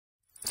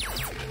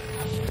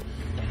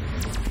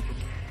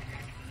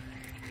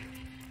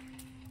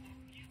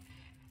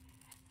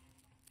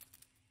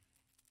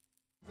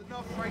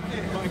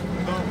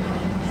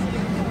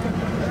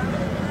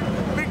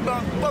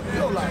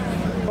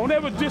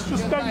ever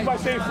disrespect me by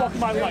saying fuck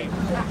my life.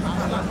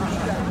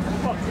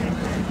 Fuck you.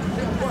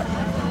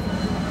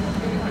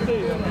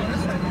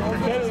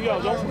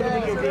 Yo, don't put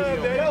him in your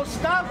video. Yo,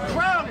 stop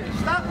crowding.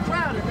 Stop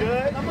crowding,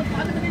 good. I'm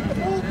gonna need to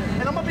move,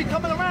 and I'm gonna be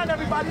coming around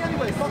everybody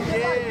anyway. Fuck your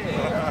life.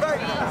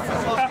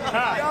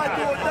 Y'all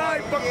do or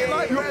die. Fuck your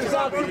life.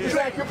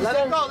 Let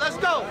it go. Let's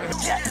go.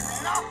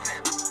 Yes,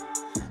 nothing.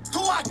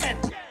 Tú again.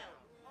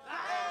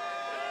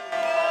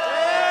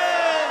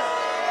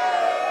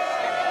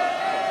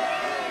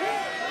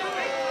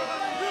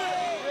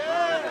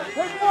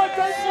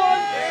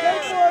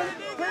 Take one.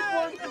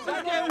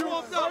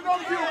 Right on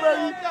cue,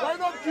 baby.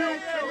 Right on cue.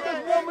 We're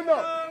just warming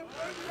up.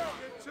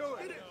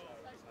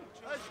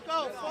 Let's go.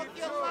 Fuck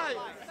your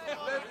life.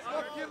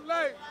 Fuck your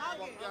life.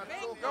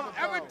 Don't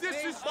ever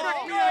disrespect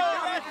me like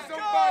y'all niggas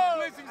don't buy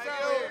blizzards out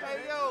here. Hey,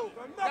 yo.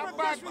 Y'all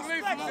buy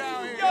blizzards out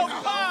here. Yo,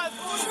 Pod,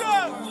 what's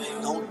up?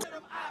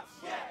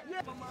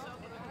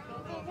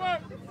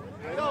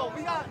 Yo,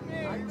 we got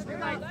who's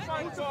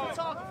the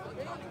photographer?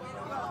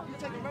 You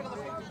taking regular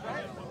pictures,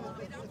 right?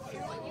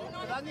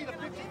 I need a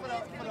picture for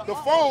the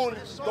phone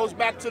goes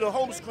back to the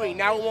home screen.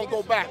 Now it won't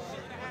go back.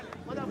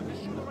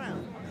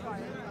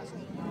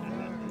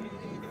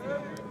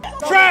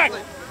 Track!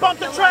 Bump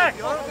the track!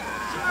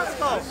 Let's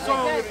go.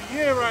 Song of the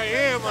year right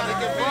here, man.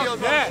 Fuck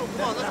that.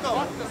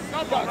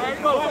 Let's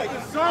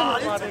go.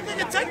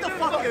 Nigga, take the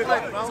fucking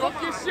clip, bro.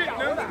 Talk your shit,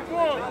 man. Come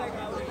on.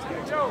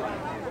 Yo.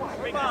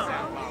 Make this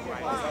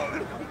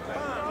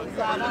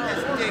sound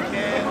this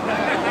dickhead.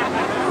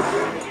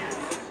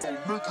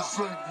 Niggas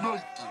ain't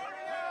nothing.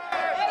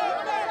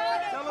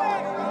 You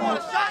want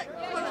a shot?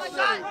 You want a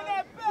shot?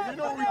 You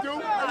know what we do?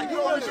 You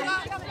want a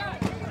shot?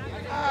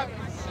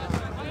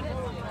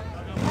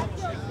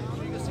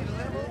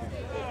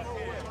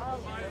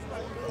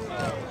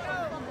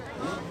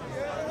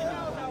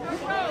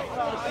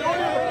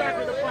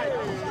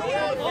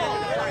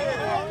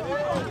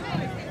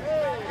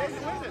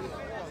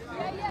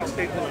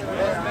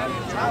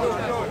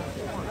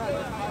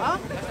 Huh?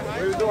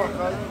 What you doing,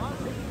 cousin?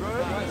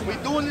 We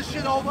doing this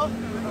shit over.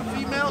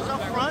 Females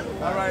up front.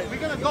 All right. We're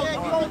gonna go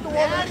through all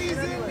Daddy's in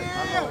there.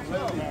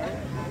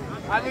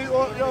 I need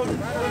all, yo,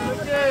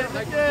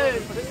 again.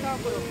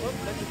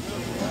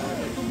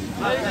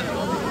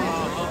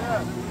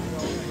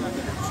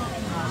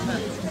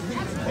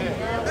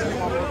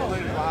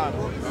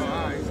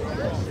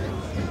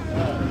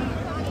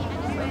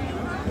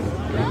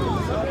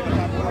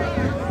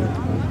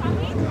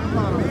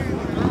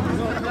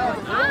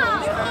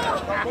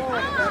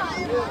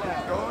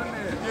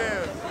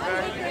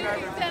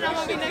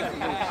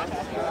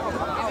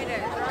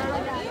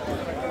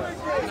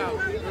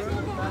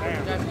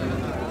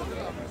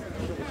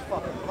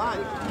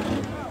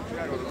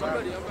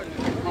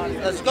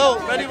 Let's go.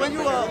 Ready when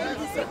you are.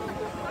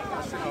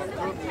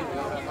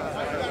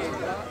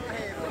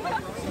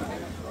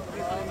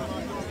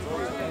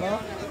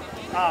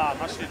 Ah,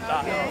 my shit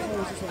died.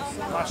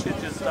 My shit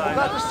just died.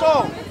 Got the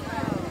song.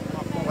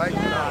 Right?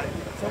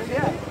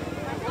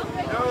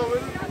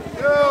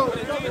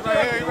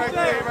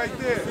 Right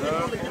there.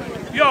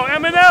 Yo,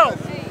 M&L, what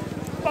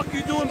the fuck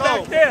you doing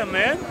back there,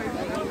 man?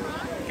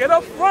 Get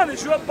up front,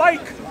 it's your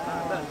bike.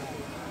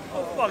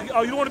 Oh, fuck.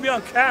 Oh, you don't want to be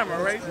on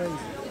camera, right?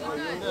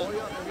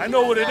 I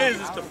know what it is,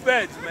 it's the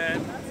feds,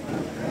 man.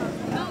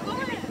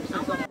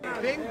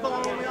 Bing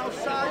Bong, we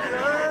outside, you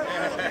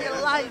heard?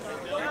 Your life.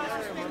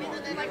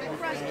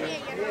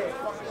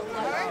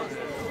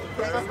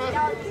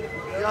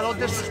 Y'all don't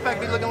disrespect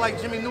me looking like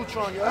Jimmy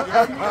Neutron, yo.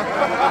 Looking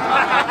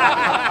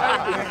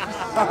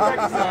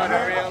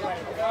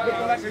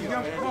like a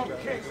young punk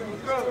case.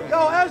 Yo,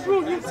 Ezra,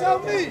 you tell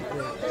me.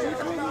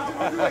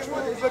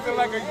 He's looking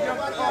like a young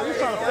punk. You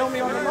trying to film me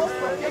on the most?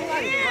 What's your name?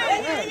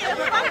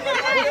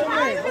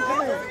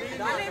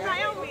 My name's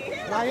Naomi.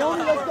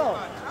 Naomi, let's go.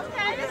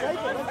 Okay, this is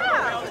what's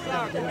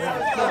up.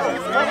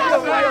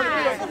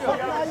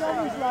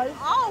 Naomi's life.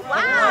 Oh, wow.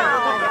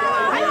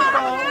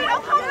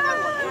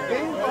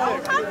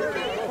 Don't come to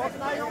me.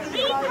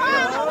 Bing Bong,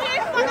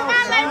 here's one of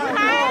my life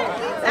cards.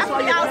 That's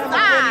what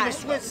outside.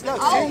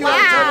 Oh,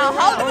 wow.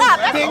 Hold it up.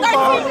 That's Bing like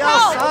Bong, Bing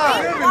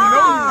outside. Bong.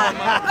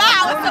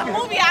 Wow, it's a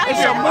movie out here.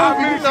 It's a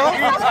movie, you know.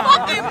 It's a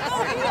fucking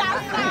movie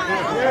outside.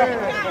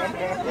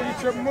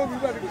 It's your movie.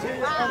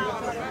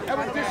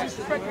 Ever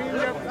disrespect me in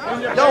your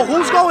Yo,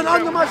 who's going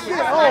under my shit?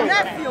 Oh,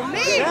 Nephew,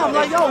 me. yeah, I'm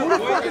like, yo, who the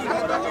fuck is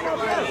going under my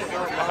pants?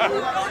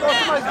 Oh,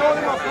 somebody's going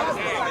in my pants.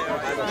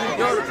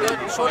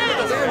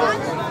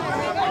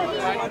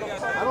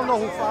 I don't know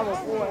who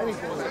 504 or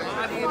anything is. I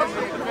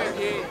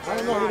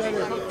don't know who that is.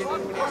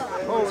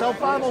 Oh, tell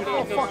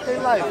 504 fuck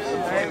their life.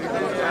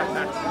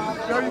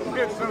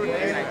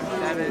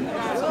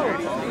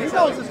 He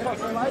knows his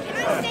fucking life.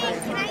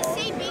 Can I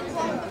say Bing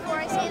Bong before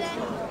I say that?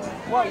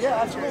 Well,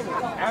 yeah, absolutely.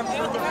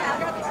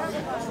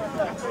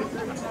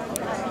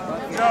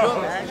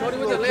 Shorty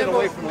with the Lambo.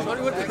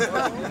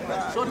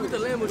 Shorty with the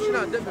Lambo. She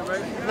not dipping,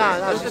 right?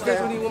 Nah, she's we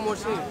staying. need one more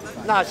scene.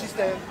 Nah, she's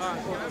staying.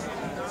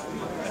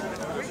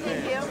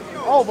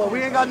 Oh, but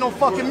we ain't got no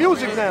fucking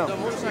music now.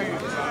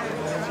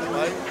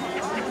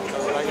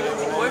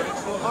 What?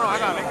 Hold on, I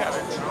got it.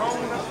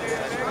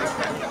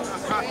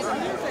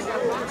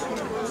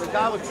 The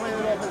guy was playing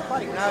it off his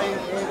bike. Now he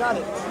ain't got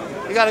it.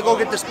 You gotta go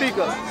get the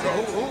speaker. So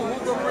who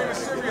gonna bring the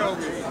cereal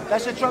over here?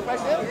 That's your truck right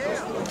there?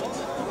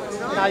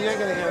 Nah, you ain't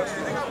gonna hear it.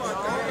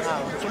 Nah,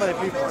 too many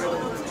people.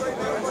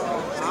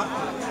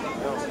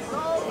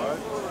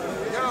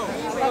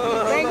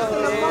 Thanks to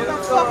the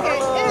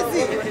motherfucking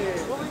Izzy.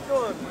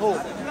 Who?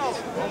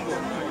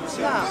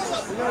 Nah,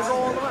 we're gonna go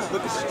all around.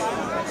 Look at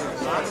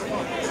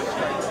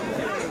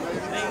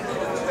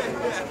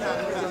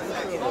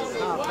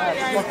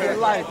fucking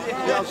life.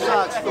 You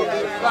outside,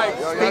 stupid.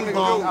 Bing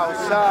Bong.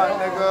 Outside,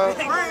 nigga.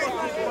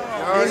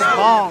 Bing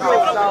Bong.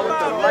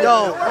 Yo,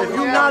 if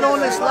you not on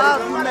this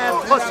live, you mad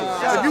pussy.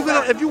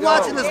 If you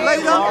watching this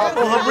later on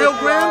her real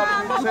gram,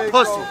 you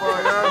pussy.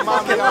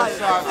 Mommy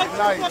outside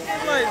tonight.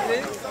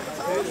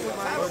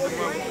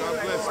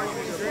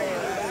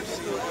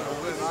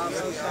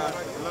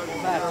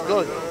 That's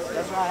good.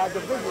 That's why I had the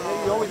vision.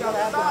 You always gotta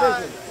have the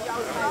vision.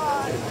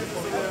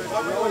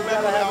 You always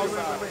gotta have the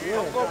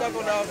vision. Go back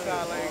on the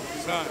outside lane.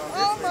 Son.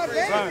 Oh, my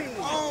baby.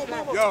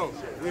 Yo,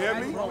 you hear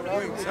me? You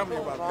ain't tell me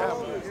about that.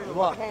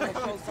 What?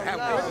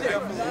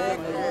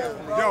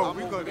 Yo,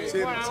 we gonna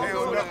tear the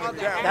town up and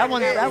down. That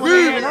one ain't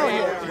even out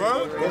yet.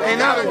 It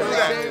ain't out yet.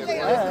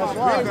 Yeah,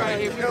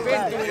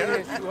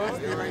 that's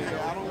right.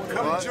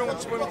 Come June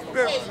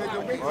 25th, nigga.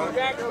 We gonna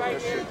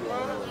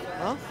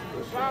Huh?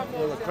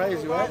 You look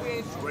crazy, right?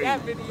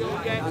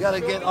 You gotta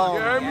get you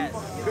heard me?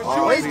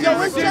 Where's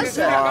Jess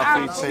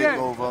at?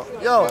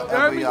 Yo,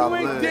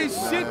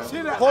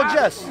 call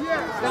Jess.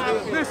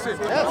 Listen,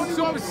 I'm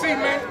Super C,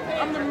 man.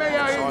 I'm the mayor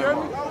out here, you heard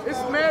me?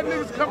 It's mad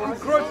niggas coming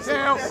across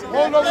town,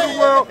 all over the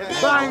world,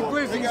 buying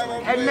glizzies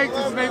and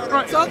niggas in their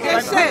front. Talk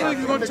that shit.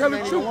 You gonna tell the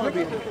truth,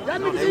 nigga?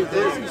 That niggas eat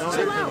glizzies.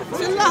 Chill out.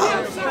 Chill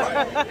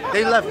out.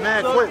 They left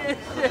mad quick.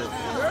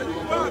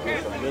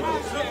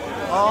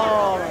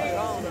 Oh.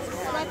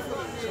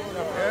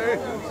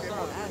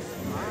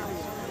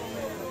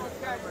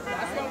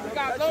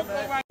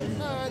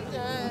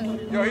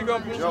 Yo, he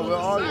gonna be. Yo, where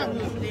are you?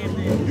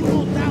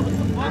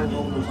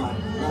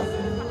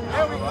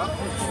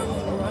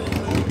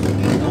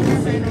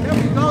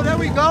 There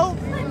we go.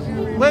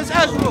 Where's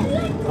Ezra?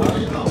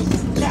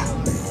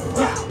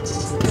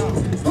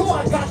 Who I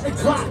got the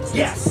clock?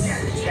 Yes.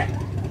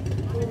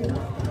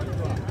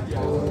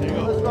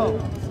 Let's go.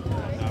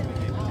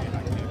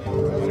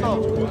 Let's go.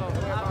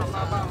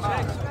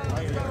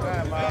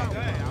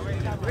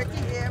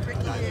 Ricky here,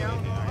 Ricky here.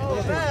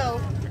 Oh, hell.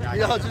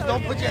 Yo, just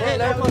don't put your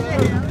head out.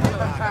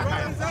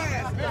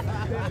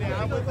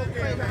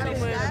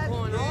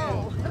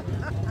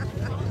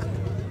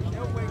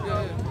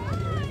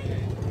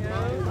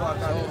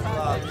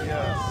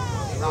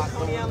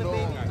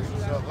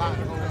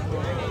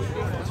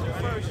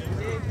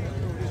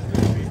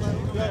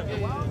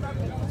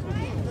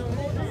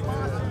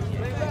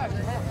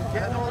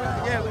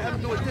 Yeah, we have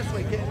to do it this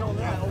way, getting on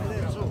that over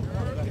there too.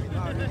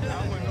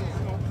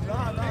 I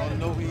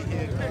know we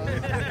here.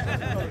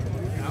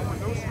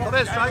 Come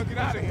in, strike.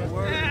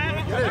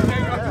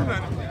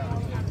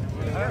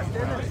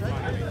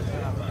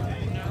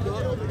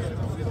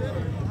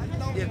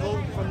 Yeah, go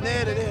from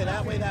there to there,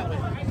 that way, that way.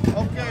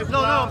 Okay. No,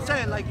 I'm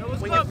saying like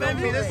when you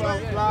film me this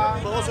way,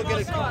 but also get a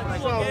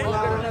like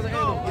another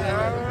angle.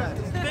 Yeah.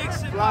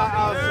 Fly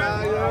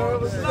outside, yo.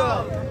 What's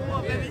up?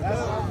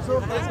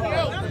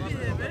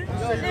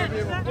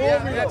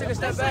 Yeah, take a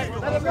step back.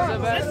 Step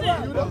back.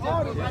 You the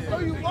artist. I know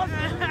you want it.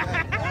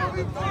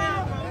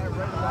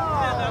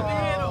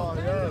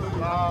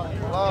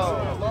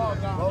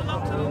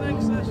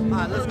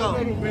 Alright, let's go.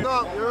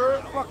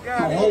 Fuck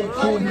out. The whole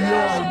Coney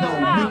all know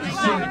niggas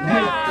ain't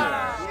nothing.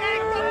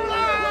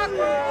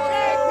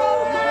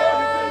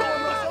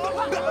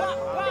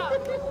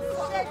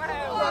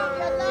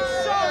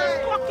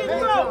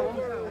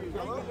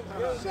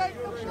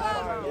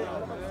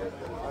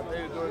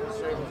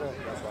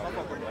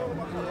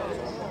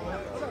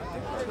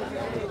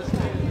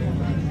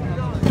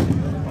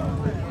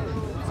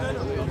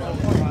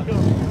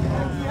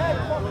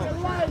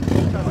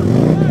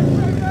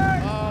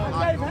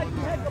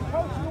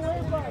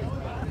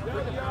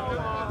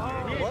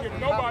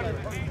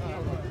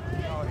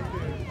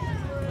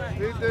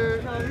 He did.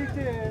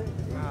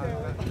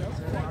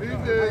 He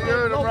did. You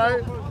heard him,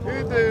 right? He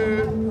did.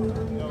 It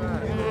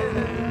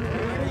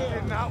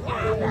did not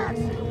work.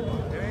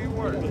 It ain't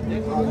work.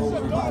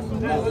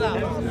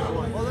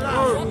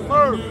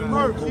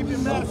 Murph, keep your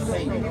mask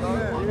safe.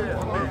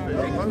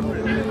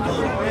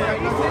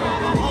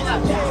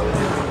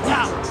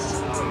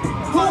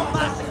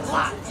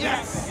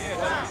 Yes.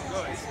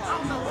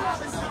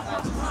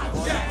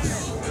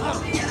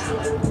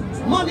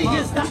 Money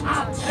is the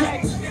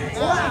object.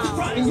 All that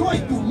frontin', you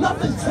ain't do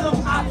nothing to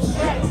them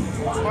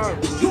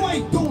objects. You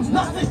ain't do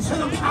nothing to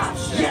them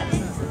objects.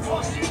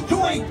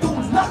 You ain't do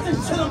nothing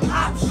to them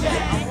objects.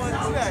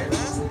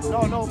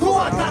 Who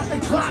I got the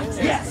clock?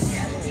 Yes.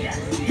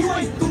 You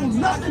ain't do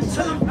nothing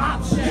to them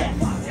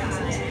objects.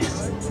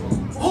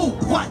 Who,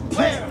 what,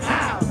 where,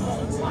 how?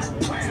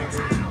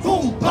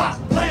 Boom, bop,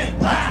 blam,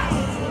 loud.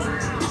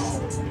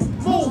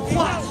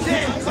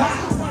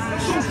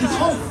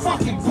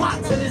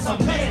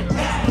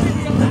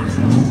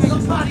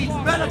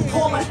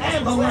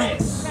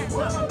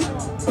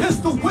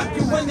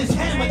 this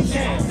hammer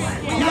jam.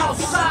 We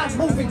outside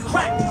moving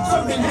crack,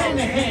 serving hand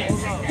to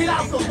hand. Get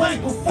out the way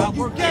before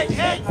you get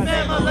hit,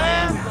 family.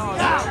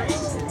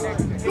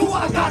 Do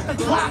I got the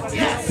clock?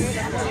 Yes.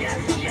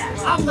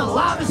 I'm the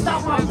loudest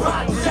out my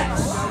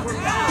projects.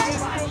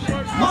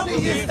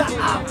 Money is the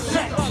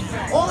object.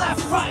 All that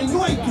frontin',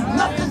 you ain't do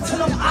nothing to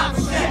them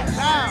objects.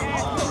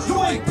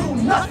 You ain't do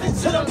nothing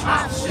to them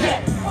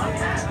objects.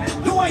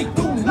 You ain't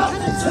do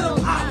nothing to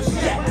them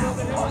objects.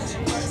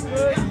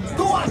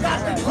 Do I got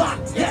the clock?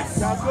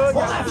 Yes. All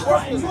that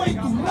frontin', you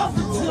ain't do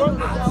nothing to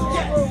them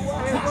objects.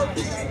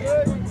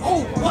 Who,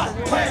 what,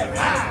 where,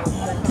 how?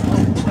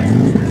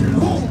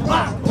 Who,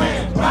 what,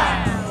 where,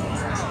 how?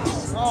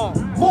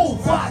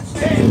 Move, watch,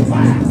 stand,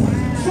 wow.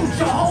 Shoot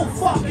your whole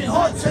fucking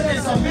hood till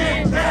there's a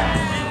man down.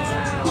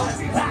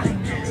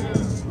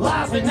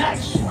 Live in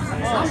action.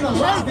 I'm the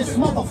livest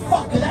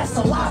motherfucker that's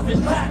alive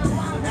and back.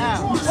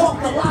 You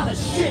talk a lot of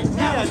shit,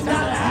 now it's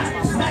gotta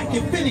happen. Smack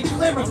your fitty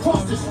clear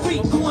across the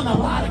street, doing a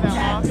lot of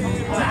cat.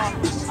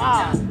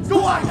 Do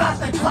I got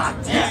the clock?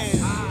 Yes.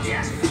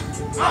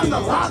 I'm the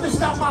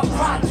livest out my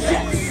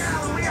projects.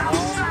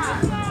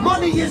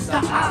 Money is the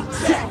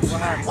object.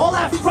 All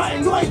that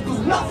frontin', you ain't do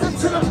nothing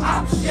to them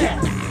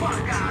objects.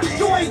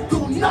 You ain't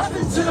do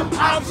nothing to them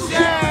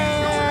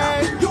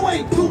objects. You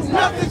ain't do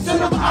nothing to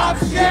them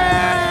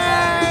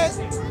objects.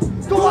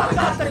 Do I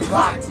got the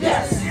clock?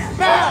 Yes.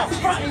 All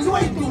frontin', you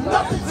ain't do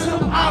nothing to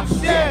them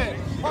objects.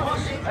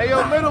 Hey,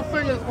 yo, middle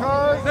fingers,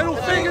 cuz. Middle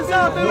fingers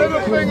out there. Middle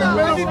fingers,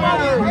 middle fingers.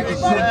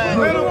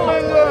 Middle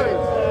fingers.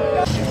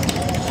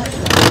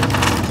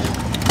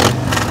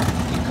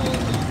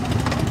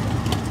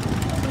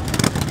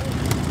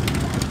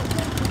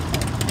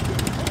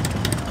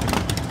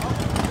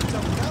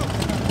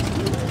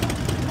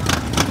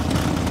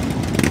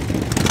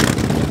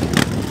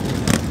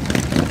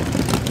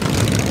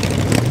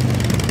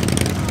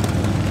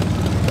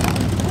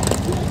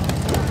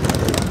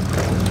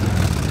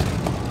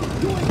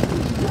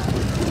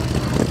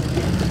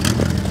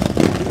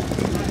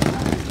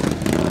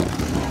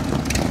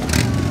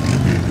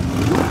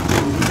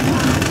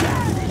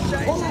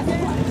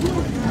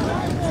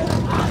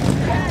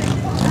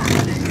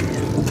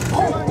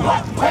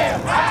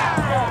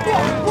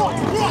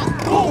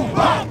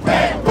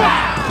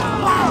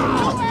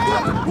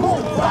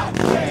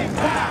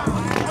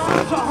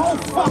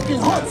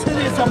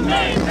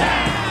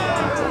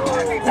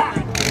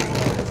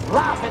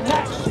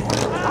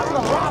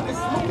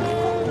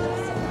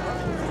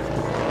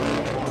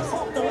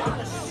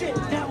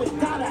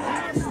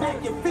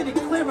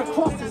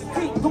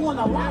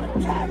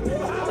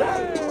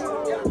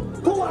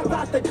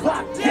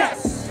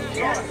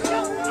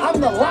 I'm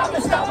the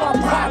loudest out my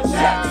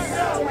projects.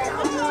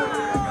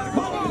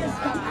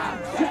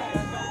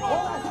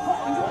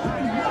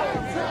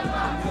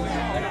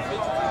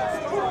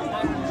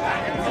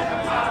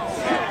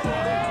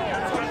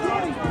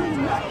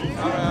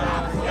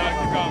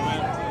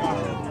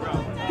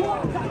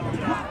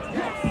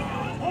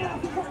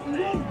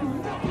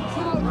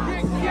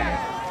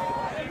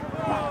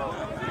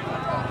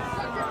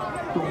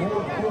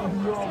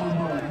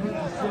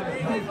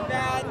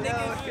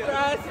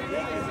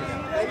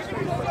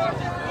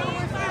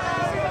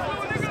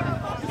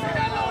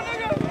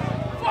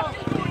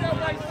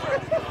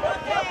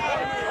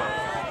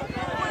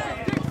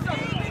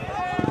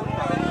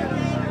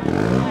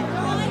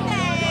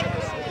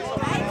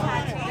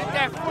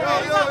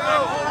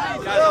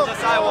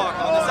 Sidewalk,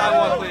 on the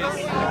sidewalk, please.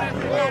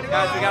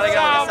 Guys, we gotta get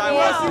on the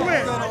sidewalk.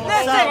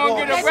 Listen,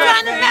 they're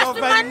trying to mess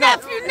with my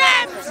nephew,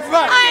 Nems. I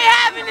ain't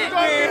having it.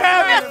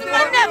 Mess with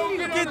my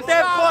nephew. Get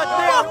that part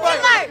there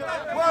right.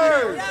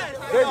 Word.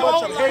 They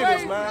bunch of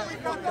haters, man.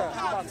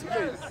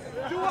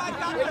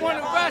 They want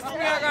to arrest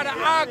me. I got an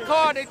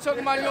I-card. They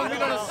talking about you don't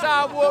get on the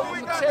sidewalk. I'm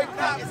gonna take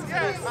that.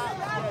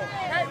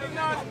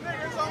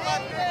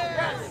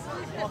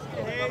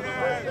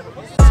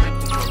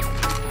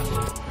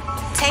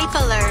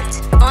 Tapealert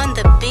on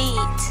the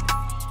beat.